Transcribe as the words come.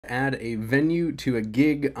add a venue to a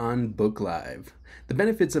gig on BookLive. The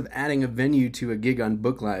benefits of adding a venue to a gig on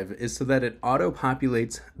BookLive is so that it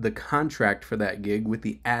auto-populates the contract for that gig with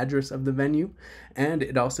the address of the venue, and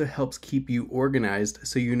it also helps keep you organized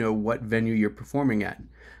so you know what venue you're performing at.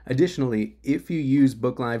 Additionally, if you use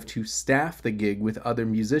BookLive to staff the gig with other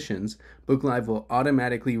musicians, BookLive will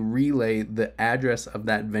automatically relay the address of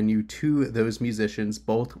that venue to those musicians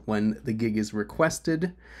both when the gig is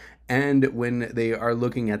requested and when they are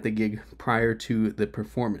looking at the gig prior to the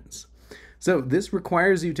performance. So this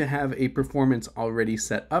requires you to have a performance already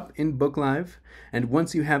set up in BookLive, and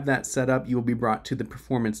once you have that set up, you will be brought to the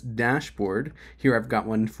performance dashboard. Here I've got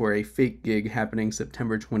one for a fake gig happening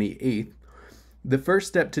September 28th. The first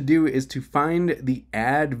step to do is to find the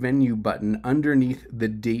Add Venue button underneath the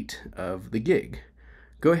date of the gig.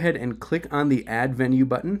 Go ahead and click on the Add Venue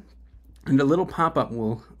button, and a little pop-up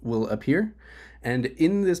will appear. And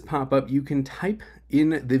in this pop-up, you can type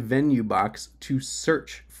in the venue box to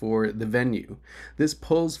search for the venue. This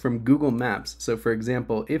pulls from Google Maps. So for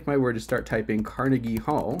example, if I were to start typing Carnegie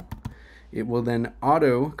Hall, it will then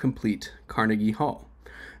auto-complete Carnegie Hall.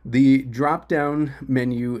 The drop-down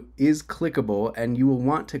menu is clickable, and you will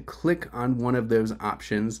want to click on one of those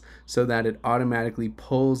options so that it automatically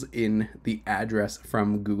pulls in the address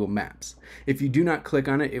from Google Maps. If you do not click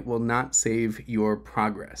on it, it will not save your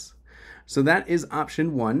progress. So that is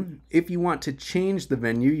option one. If you want to change the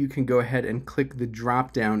venue, you can go ahead and click the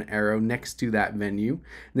drop-down arrow next to that venue.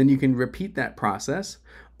 Then you can repeat that process.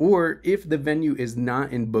 Or if the venue is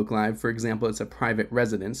not in BookLive, for example, it's a private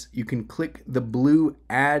residence, you can click the blue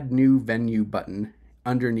Add New Venue button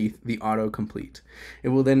underneath the autocomplete. It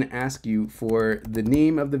will then ask you for the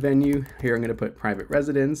name of the venue. Here I'm going to put private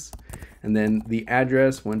residence, and then the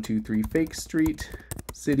address, 123 Fake Street,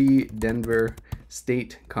 city, Denver,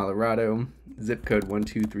 state, Colorado, zip code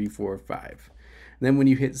 12345. Then when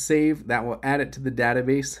you hit save, that will add it to the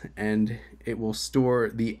database, and it will store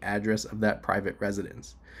the address of that private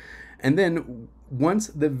residence. And then once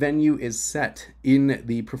the venue is set in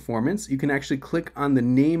the performance, you can actually click on the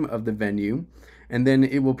name of the venue, and then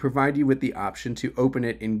it will provide you with the option to open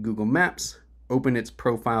it in Google Maps, open its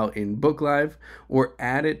profile in BookLive, or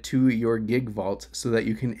add it to your gig vault so that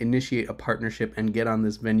you can initiate a partnership and get on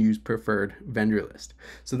this venue's preferred vendor list.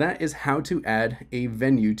 So that is how to add a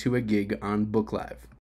venue to a gig on BookLive.